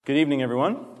Good evening,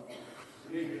 everyone.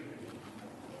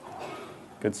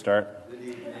 Good start.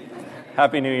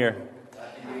 Happy New Year.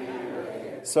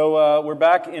 So we're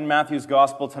back in Matthew's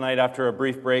Gospel tonight after a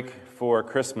brief break for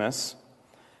Christmas.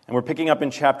 And we're picking up in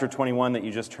chapter 21 that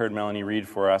you just heard Melanie read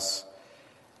for us.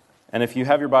 And if you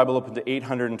have your Bible open to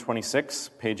 826,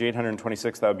 page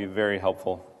 826, that would be very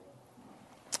helpful.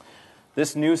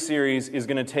 This new series is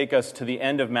going to take us to the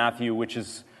end of Matthew, which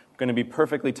is going to be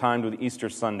perfectly timed with Easter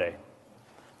Sunday.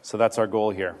 So that's our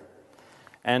goal here.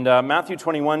 And Matthew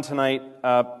 21 tonight,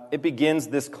 it begins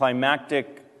this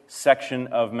climactic section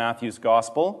of Matthew's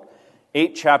Gospel.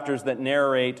 8 chapters that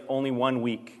narrate only 1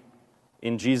 week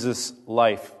in Jesus'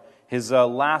 life, his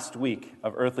last week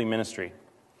of earthly ministry.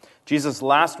 Jesus'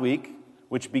 last week,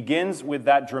 which begins with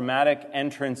that dramatic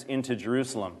entrance into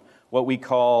Jerusalem, what we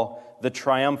call the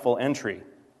triumphal entry.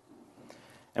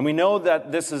 And we know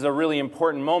that this is a really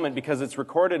important moment because it's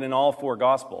recorded in all 4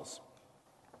 Gospels.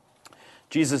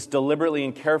 Jesus deliberately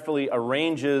and carefully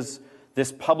arranges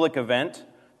this public event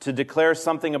to declare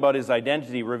something about his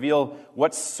identity, reveal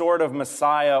what sort of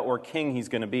Messiah or king he's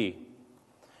going to be.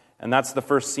 And that's the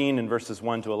first scene in verses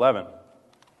 1 to 11.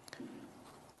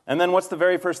 And then what's the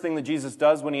very first thing that Jesus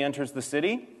does when he enters the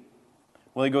city?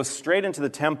 Well, he goes straight into the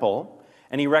temple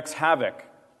and he wreaks havoc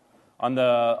on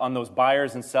those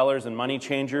buyers and sellers and money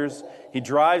changers. He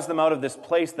drives them out of this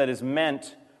place that is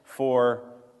meant for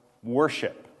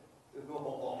worship.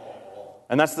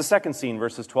 And that's the second scene,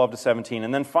 verses 12 to 17.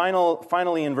 And then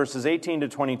finally, in verses 18 to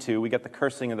 22, we get the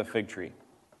cursing of the fig tree.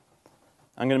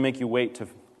 I'm going to make you wait to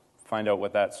find out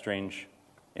what that strange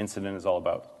incident is all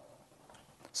about.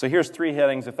 So here's 3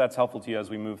 headings, if that's helpful to you as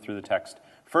we move through the text.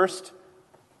 First,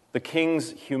 the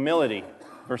king's humility,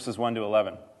 verses 1 to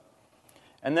 11.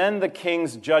 And then the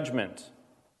king's judgment,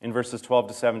 in verses 12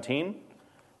 to 17.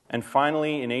 And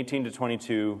finally, in 18 to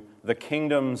 22, the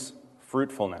kingdom's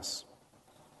fruitfulness.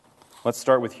 Let's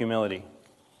start with humility.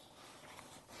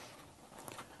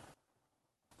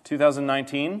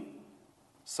 2019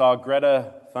 saw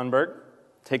Greta Thunberg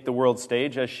take the world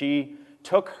stage as she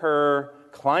took her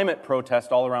climate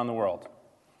protest all around the world.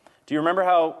 Do you remember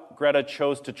how Greta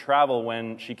chose to travel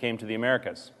when she came to the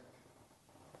Americas?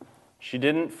 She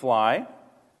didn't fly.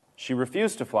 She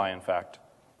refused to fly, in fact.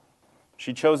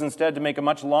 She chose instead to make a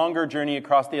much longer journey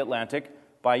across the Atlantic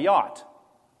by yacht.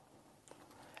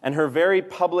 And her very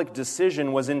public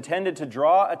decision was intended to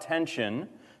draw attention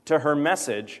to her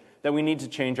message that we need to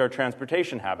change our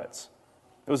transportation habits.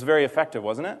 It was very effective,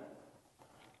 wasn't it?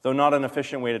 Though not an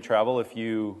efficient way to travel if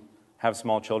you have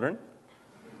small children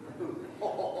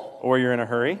or you're in a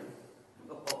hurry.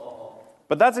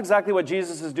 But that's exactly what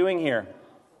Jesus is doing here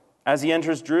as he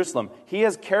enters Jerusalem. He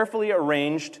has carefully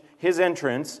arranged his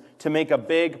entrance to make a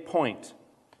big point,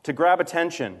 to grab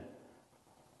attention.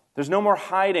 There's no more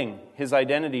hiding his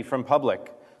identity from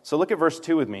public. So look at verse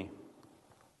 2 with me.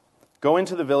 Go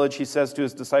into the village, he says to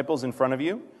his disciples, in front of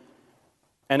you,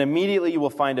 and immediately you will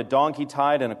find a donkey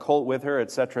tied and a colt with her,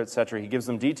 etc., etc. He gives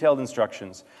them detailed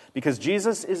instructions because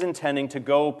Jesus is intending to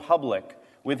go public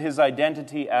with his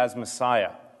identity as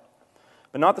Messiah.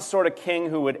 But not the sort of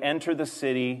king who would enter the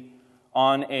city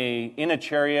in a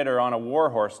chariot or on a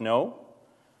war horse, no.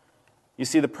 You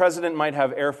see, the president might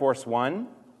have Air Force One,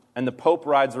 and the Pope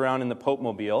rides around in the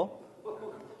Pope-mobile.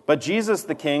 But Jesus,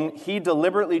 the king, he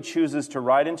deliberately chooses to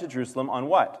ride into Jerusalem on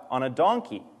what? On a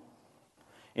donkey.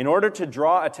 In order to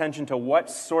draw attention to what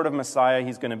sort of Messiah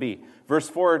he's going to be. Verse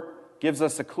 4 gives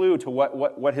us a clue to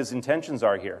what his intentions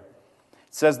are here.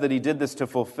 It says that he did this to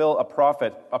fulfill a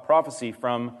prophecy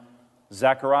from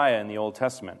Zechariah in the Old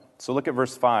Testament. So look at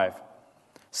verse 5.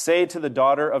 Say to the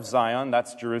daughter of Zion,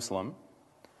 that's Jerusalem,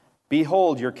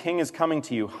 behold, your king is coming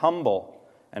to you, humble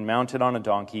and mounted on a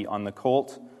donkey, on the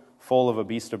colt, foal of a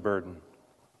beast of burden.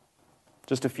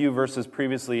 Just a few verses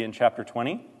previously in chapter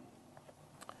 20,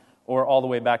 or all the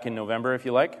way back in November, if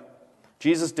you like,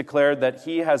 Jesus declared that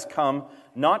he has come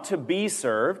not to be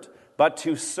served, but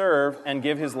to serve and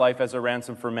give his life as a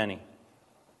ransom for many.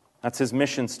 That's his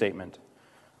mission statement.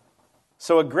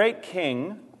 So a great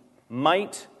king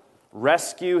might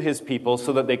rescue his people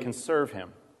so that they can serve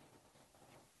him.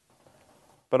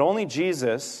 But only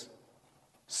Jesus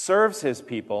serves his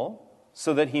people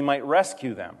so that he might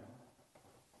rescue them.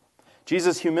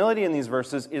 Jesus' humility in these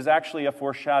verses is actually a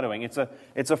foreshadowing. It's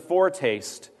a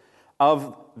foretaste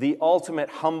of the ultimate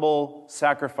humble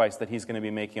sacrifice that he's going to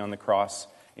be making on the cross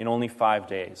in only 5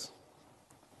 days.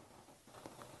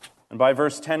 And by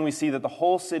verse 10, we see that the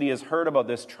whole city has heard about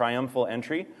this triumphal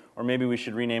entry, or maybe we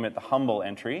should rename it the humble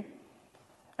entry.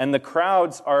 And the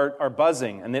crowds are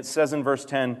buzzing. And it says in verse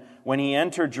 10, when he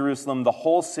entered Jerusalem, the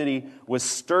whole city was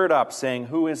stirred up, saying,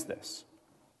 who is this?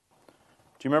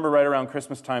 Do you remember right around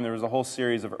Christmas time there was a whole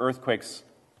series of earthquakes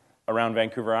around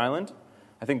Vancouver Island?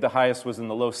 I think the highest was in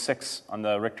the low 6 on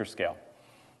the Richter scale.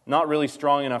 Not really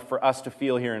strong enough for us to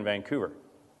feel here in Vancouver.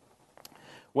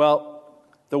 Well,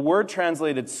 the word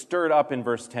translated stirred up in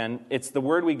verse 10, it's the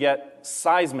word we get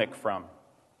seismic from.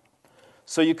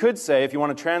 So you could say, if you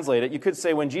want to translate it, you could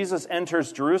say when Jesus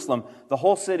enters Jerusalem, the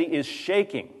whole city is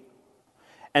shaking.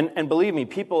 And believe me,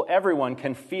 everyone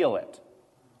can feel it.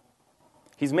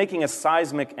 He's making a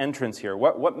seismic entrance here.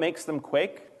 What makes them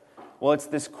quake? Well, it's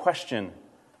this question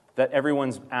that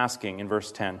everyone's asking in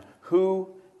verse 10. Who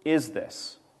is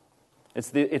this?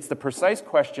 It's the precise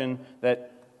question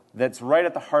that's right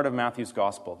at the heart of Matthew's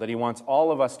gospel, that he wants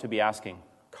all of us to be asking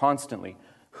constantly.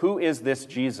 Who is this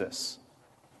Jesus?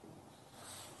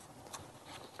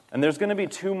 And there's going to be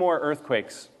 2 more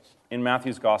earthquakes in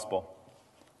Matthew's gospel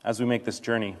as we make this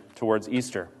journey towards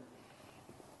Easter.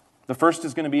 The first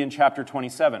is going to be in chapter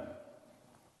 27.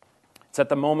 It's at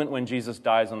the moment when Jesus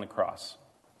dies on the cross.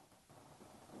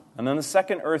 And then the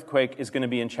second earthquake is going to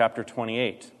be in chapter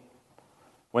 28,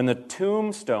 when the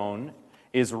tombstone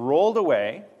is rolled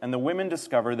away and the women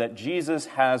discover that Jesus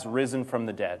has risen from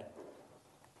the dead.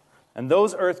 And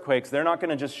those earthquakes, they're not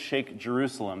going to just shake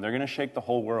Jerusalem, they're going to shake the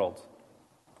whole world.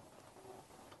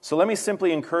 So let me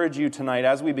simply encourage you tonight,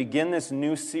 as we begin this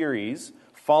new series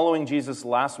following Jesus'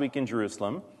 last week in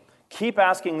Jerusalem, keep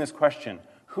asking this question: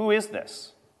 who is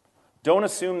this? Don't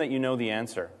assume that you know the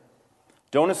answer.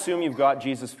 Don't assume you've got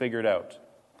Jesus figured out.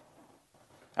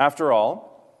 After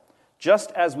all,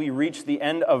 just as we reach the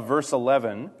end of verse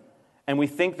 11, and we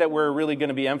think that we're really going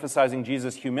to be emphasizing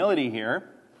Jesus' humility here,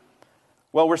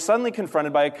 well, we're suddenly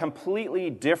confronted by a completely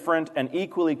different and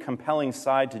equally compelling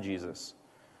side to Jesus,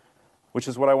 which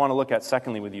is what I want to look at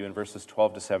secondly with you in verses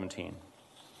 12 to 17. And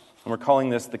we're calling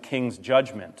this the King's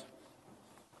Judgment.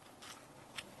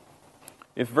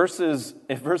 If verses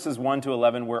 1 to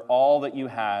 11 were all that you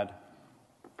had,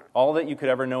 all that you could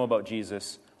ever know about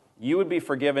Jesus, you would be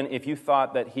forgiven if you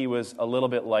thought that he was a little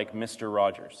bit like Mr.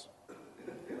 Rogers.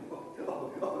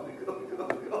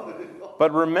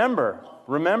 But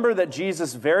remember that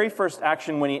Jesus' very first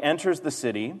action when he enters the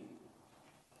city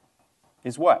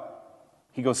is what?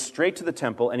 He goes straight to the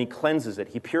temple and he cleanses it,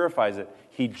 he purifies it,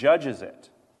 he judges it.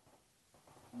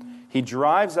 He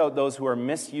drives out those who are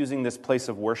misusing this place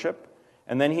of worship,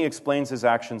 and then he explains his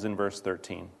actions in verse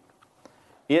 13.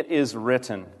 It is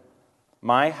written,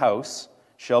 "My house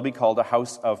shall be called a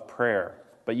house of prayer,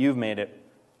 but you've made it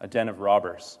a den of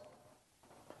robbers."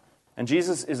 And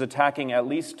Jesus is attacking at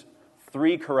least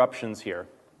 3 corruptions here.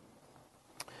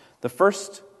 The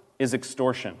first is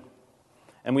extortion.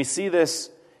 And we see this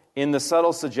in the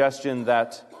subtle suggestion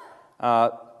that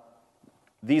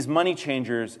these money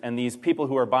changers and these people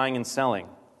who are buying and selling,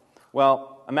 well,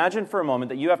 imagine for a moment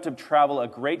that you have to travel a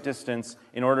great distance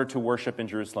in order to worship in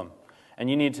Jerusalem, and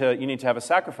you need to have a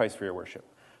sacrifice for your worship.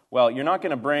 Well, you're not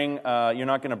going to bring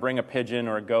a pigeon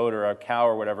or a goat or a cow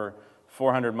or whatever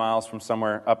 400 miles from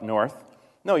somewhere up north.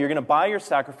 No, you're going to buy your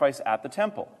sacrifice at the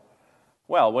temple.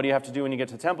 Well, what do you have to do when you get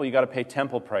to the temple? You got to pay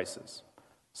temple prices.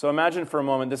 So imagine for a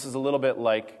moment, this is a little bit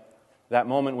like that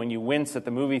moment when you wince at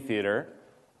the movie theater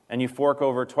and you fork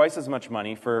over twice as much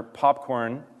money for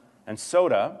popcorn and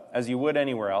soda as you would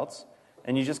anywhere else,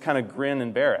 and you just kind of grin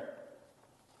and bear it.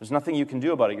 There's nothing you can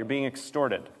do about it. You're being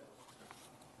extorted.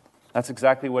 That's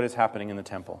exactly what is happening in the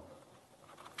temple.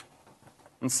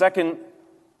 And second,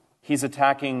 he's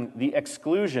attacking the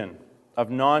exclusion of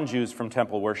non-Jews from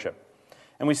temple worship.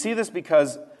 And we see this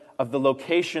because of the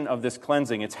location of this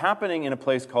cleansing. It's happening in a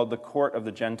place called the Court of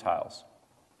the Gentiles.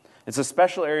 It's a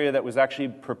special area that was actually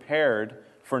prepared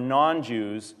for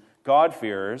non-Jews,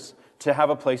 God-fearers, to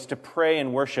have a place to pray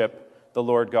and worship the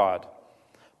Lord God.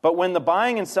 But when the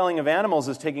buying and selling of animals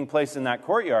is taking place in that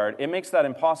courtyard, it makes that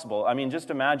impossible. I mean,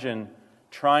 just imagine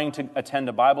trying to attend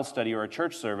a Bible study or a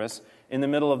church service in the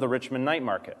middle of the Richmond night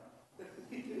market.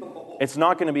 It's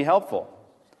not going to be helpful.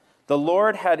 The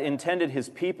Lord had intended his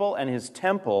people and his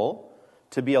temple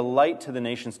to be a light to the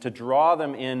nations, to draw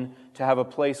them in to have a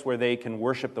place where they can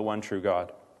worship the one true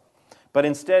God. But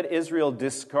instead, Israel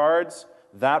discards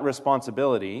that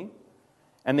responsibility,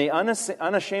 and they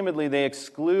unashamedly they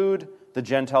exclude the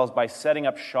Gentiles by setting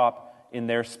up shop in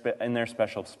their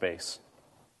special space.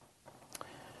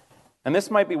 And this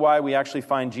might be why we actually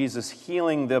find Jesus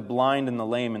healing the blind and the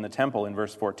lame in the temple in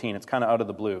verse 14. It's kind of out of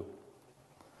the blue.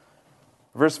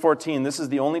 Verse 14, this is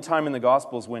the only time in the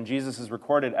Gospels when Jesus is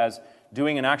recorded as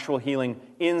doing an actual healing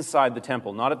inside the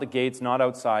temple, not at the gates, not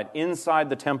outside, inside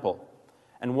the temple.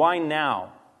 And why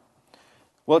now?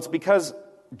 Well, it's because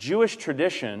Jewish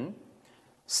tradition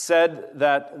said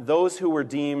that those who were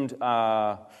deemed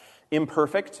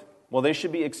imperfect, Well, they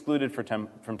should be excluded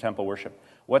from temple worship.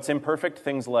 What's imperfect?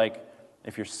 Things like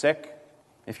if you're sick,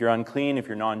 if you're unclean, if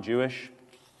you're non-Jewish.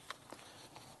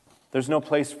 There's no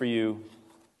place for you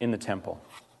in the temple.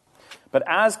 But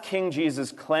as King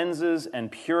Jesus cleanses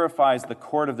and purifies the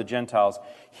court of the Gentiles,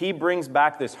 he brings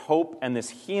back this hope and this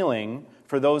healing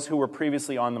for those who were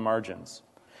previously on the margins.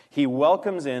 He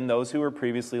welcomes in those who were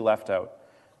previously left out.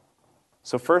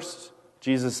 So first,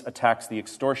 Jesus attacks the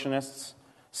extortionists.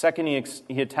 Second,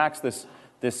 he attacks this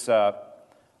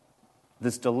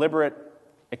deliberate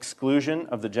exclusion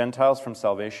of the Gentiles from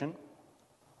salvation.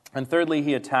 And thirdly,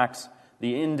 he attacks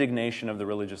the indignation of the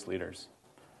religious leaders.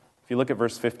 If you look at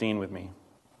verse 15 with me.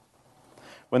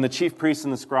 When the chief priests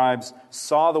and the scribes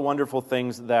saw the wonderful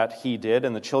things that he did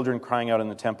and the children crying out in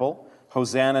the temple,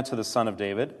 "Hosanna to the Son of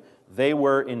David," they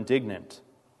were indignant.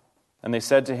 And they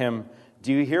said to him,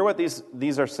 "Do you hear what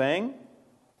these are saying?"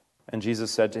 And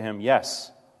Jesus said to him,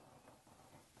 "Yes.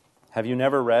 Have you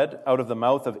never read, out of the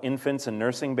mouth of infants and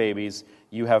nursing babies,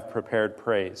 you have prepared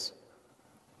praise?"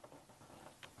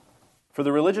 For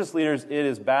the religious leaders, it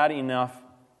is bad enough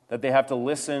that they have to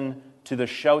listen to the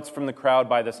shouts from the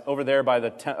crowd over there by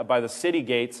the city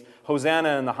gates,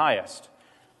 "Hosanna in the highest."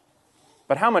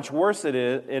 But how much worse it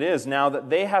is now that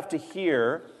they have to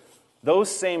hear those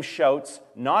same shouts,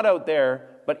 not out there,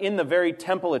 but in the very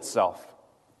temple itself,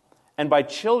 and by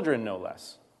children no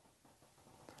less.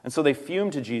 And so they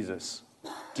fume to Jesus.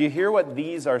 "Do you hear what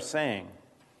these are saying?"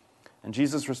 And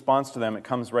Jesus' response to them, it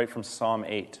comes right from Psalm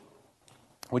 8,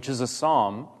 which is a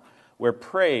psalm where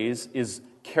praise is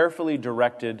carefully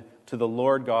directed to the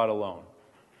Lord God alone.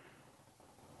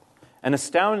 And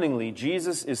astoundingly,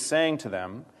 Jesus is saying to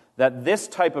them that this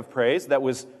type of praise that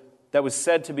was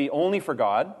said to be only for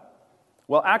God,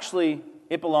 well, actually,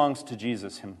 it belongs to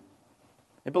Jesus.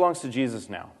 It belongs to Jesus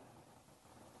now.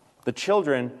 The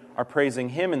children are praising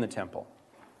him in the temple.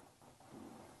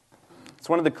 It's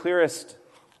one of the clearest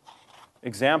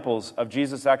examples of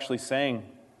Jesus actually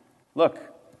saying, "Look,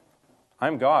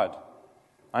 I'm God.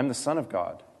 I'm the Son of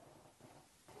God."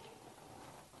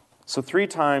 So 3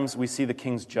 times we see the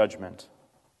king's judgment.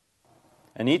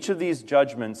 And each of these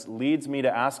judgments leads me to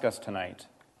ask us tonight,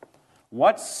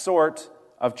 what sort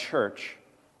of church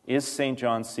is St.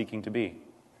 John seeking to be?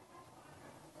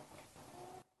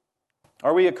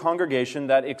 Are we a congregation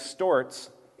that extorts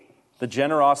the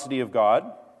generosity of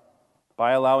God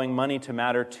by allowing money to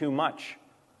matter too much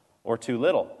or too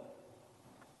little?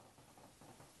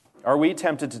 Are we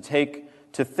tempted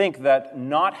to think that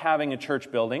not having a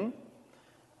church building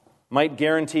might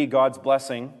guarantee God's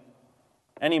blessing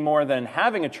any more than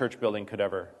having a church building could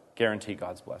ever guarantee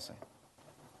God's blessing?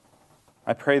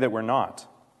 I pray that we're not.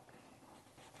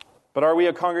 But are we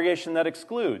a congregation that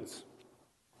excludes?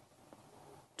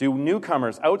 Do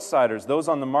newcomers, outsiders, those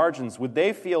on the margins, would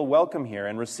they feel welcome here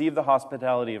and receive the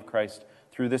hospitality of Christ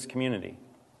through this community?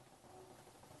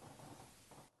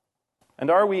 And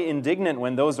are we indignant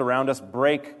when those around us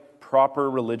break proper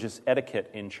religious etiquette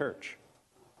in church?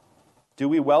 Do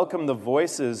we welcome the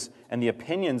voices and the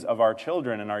opinions of our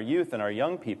children and our youth and our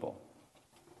young people?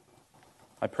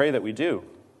 I pray that we do.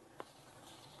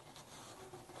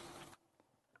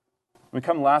 We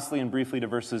come lastly and briefly to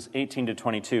verses 18 to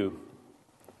 22.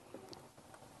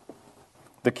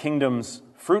 The kingdom's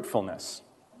fruitfulness.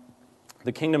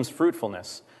 The kingdom's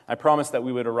fruitfulness. I promised that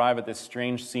we would arrive at this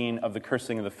strange scene of the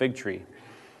cursing of the fig tree.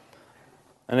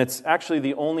 And it's actually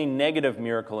the only negative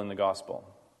miracle in the gospel.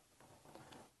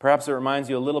 Perhaps it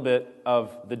reminds you a little bit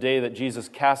of the day that Jesus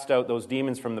cast out those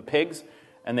demons from the pigs,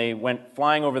 and they went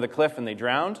flying over the cliff and they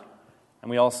drowned. And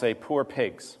we all say, "Poor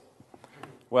pigs."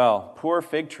 Well, poor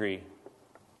fig tree.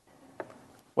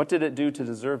 What did it do to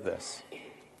deserve this?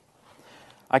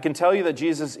 I can tell you that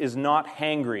Jesus is not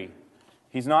hangry.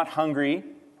 He's not hungry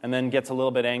and then gets a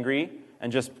little bit angry and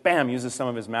just, bam, uses some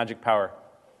of his magic power.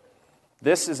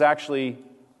 This is actually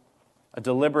a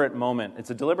deliberate moment. It's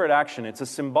a deliberate action. It's a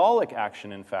symbolic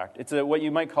action, in fact. It's what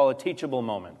you might call a teachable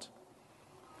moment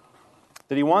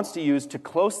that he wants to use to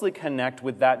closely connect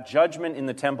with that judgment in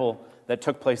the temple that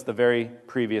took place the very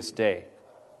previous day.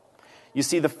 You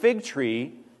see, the fig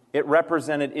tree, it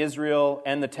represented Israel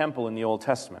and the temple in the Old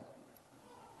Testament.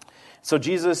 So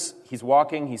Jesus, he's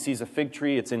walking, he sees a fig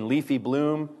tree, it's in leafy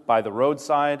bloom by the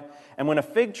roadside. And when a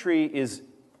fig tree is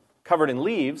covered in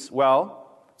leaves,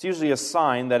 well, it's usually a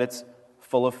sign that it's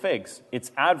full of figs.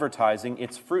 It's advertising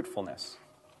its fruitfulness.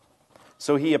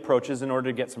 So he approaches in order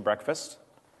to get some breakfast,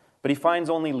 but he finds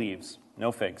only leaves,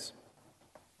 no figs.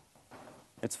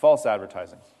 It's false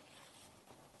advertising.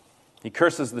 He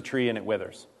curses the tree and it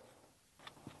withers.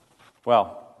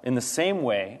 Well, in the same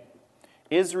way,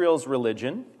 Israel's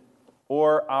religion,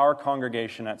 or our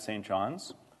congregation at St.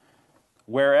 John's,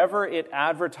 wherever it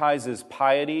advertises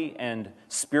piety and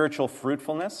spiritual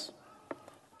fruitfulness,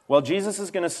 well, Jesus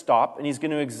is going to stop and he's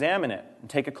going to examine it and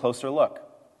take a closer look.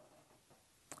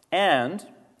 And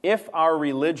if our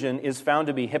religion is found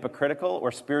to be hypocritical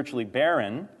or spiritually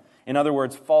barren, in other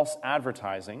words, false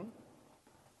advertising,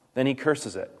 then he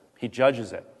curses it. He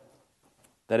judges it,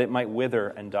 that it might wither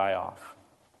and die off.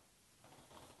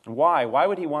 Why? Why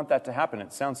would he want that to happen?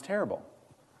 It sounds terrible.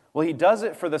 Well, he does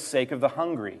it for the sake of the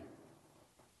hungry,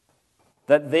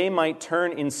 that they might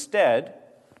turn instead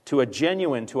to a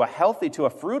genuine, to a healthy, to a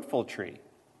fruitful tree,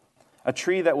 a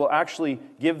tree that will actually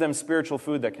give them spiritual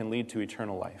food that can lead to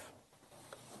eternal life.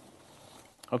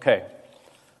 Okay,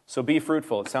 so be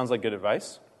fruitful. It sounds like good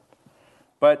advice.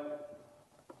 But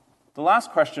the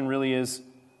last question really is,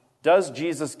 does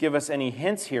Jesus give us any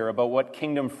hints here about what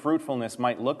kingdom fruitfulness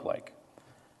might look like?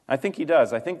 I think he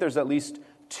does. I think there's at least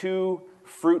 2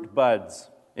 fruit buds,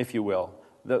 if you will,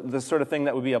 the sort of thing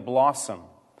that would be a blossom,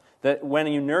 that when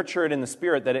you nurture it in the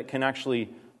Spirit, that it can actually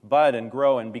bud and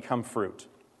grow and become fruit.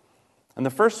 And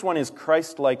the first one is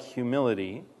Christ-like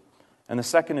humility, and the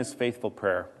second is faithful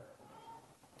prayer.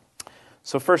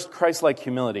 So first, Christ-like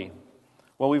humility.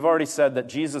 Well, we've already said that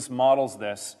Jesus models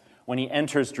this when he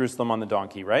enters Jerusalem on the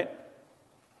donkey, right?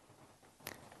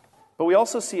 But we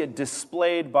also see it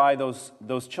displayed by those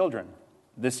children,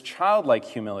 this childlike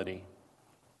humility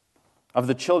of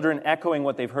the children echoing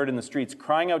what they've heard in the streets,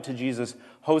 crying out to Jesus,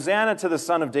 "Hosanna to the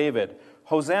Son of David."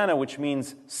 Hosanna, which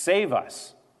means save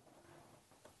us.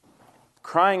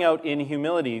 Crying out in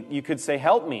humility, you could say,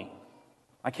 "Help me.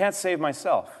 I can't save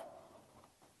myself."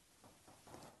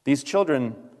 These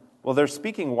children, well, they're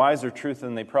speaking wiser truth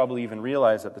than they probably even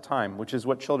realize at the time, which is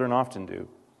what children often do.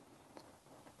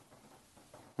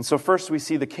 And so first we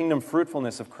see the kingdom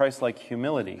fruitfulness of Christ-like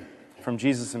humility from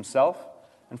Jesus himself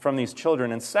and from these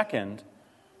children. And second,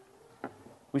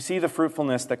 we see the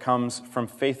fruitfulness that comes from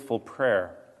faithful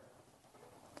prayer.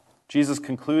 Jesus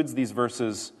concludes these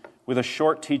verses with a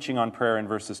short teaching on prayer in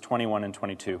verses 21 and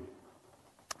 22.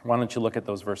 Why don't you look at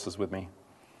those verses with me?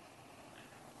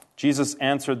 Jesus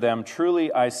answered them,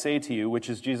 "Truly I say to you," which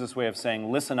is Jesus' way of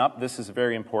saying, listen up, this is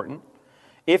very important.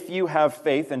 "If you have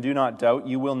faith and do not doubt,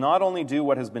 you will not only do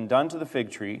what has been done to the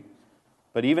fig tree,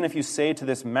 but even if you say to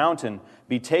this mountain,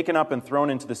 'Be taken up and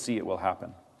thrown into the sea,' it will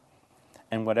happen.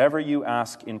 And whatever you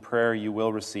ask in prayer, you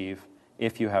will receive,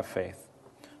 if you have faith."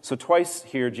 So twice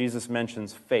here, Jesus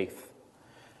mentions faith.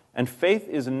 And faith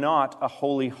is not a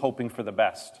holy hoping for the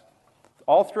best.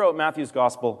 All throughout Matthew's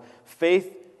gospel,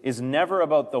 faith is never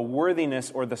about the worthiness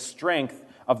or the strength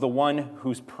of the one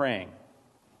who's praying.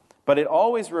 But it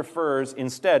always refers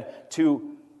instead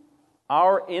to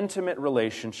our intimate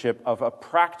relationship of a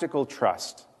practical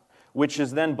trust, which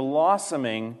is then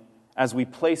blossoming as we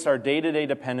place our day-to-day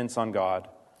dependence on God,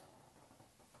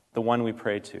 the one we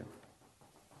pray to.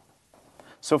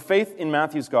 So faith in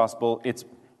Matthew's gospel, it's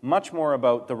much more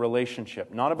about the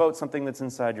relationship, not about something that's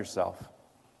inside yourself.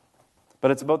 But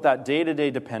it's about that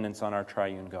day-to-day dependence on our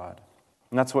triune God.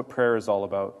 And that's what prayer is all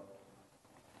about.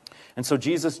 And so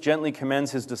Jesus gently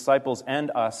commends his disciples and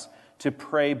us to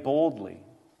pray boldly.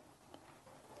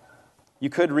 You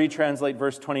could retranslate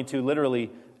verse 22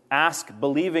 literally, ask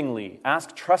believingly,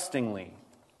 ask trustingly.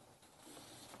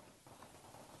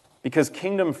 Because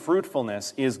kingdom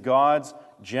fruitfulness is God's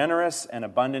generous and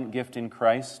abundant gift in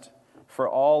Christ for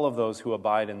all of those who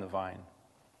abide in the vine.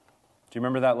 Do you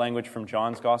remember that language from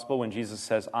John's gospel when Jesus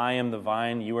says, "I am the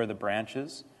vine, you are the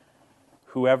branches.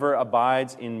 Whoever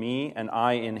abides in me and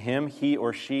I in him, he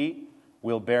or she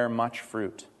will bear much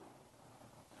fruit."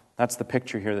 That's the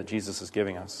picture here that Jesus is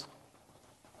giving us.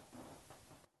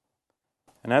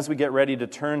 And as we get ready to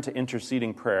turn to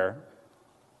interceding prayer,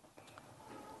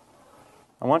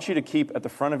 I want you to keep at the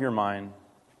front of your mind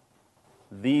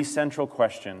the central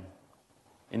question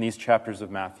in these chapters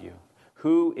of Matthew.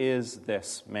 Who is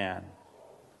this man?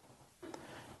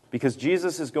 Because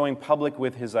Jesus is going public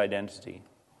with his identity.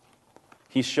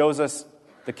 He shows us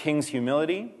the king's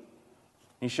humility.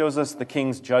 He shows us the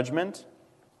king's judgment.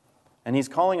 And he's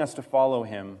calling us to follow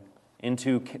him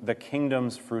into the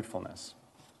kingdom's fruitfulness.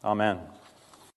 Amen.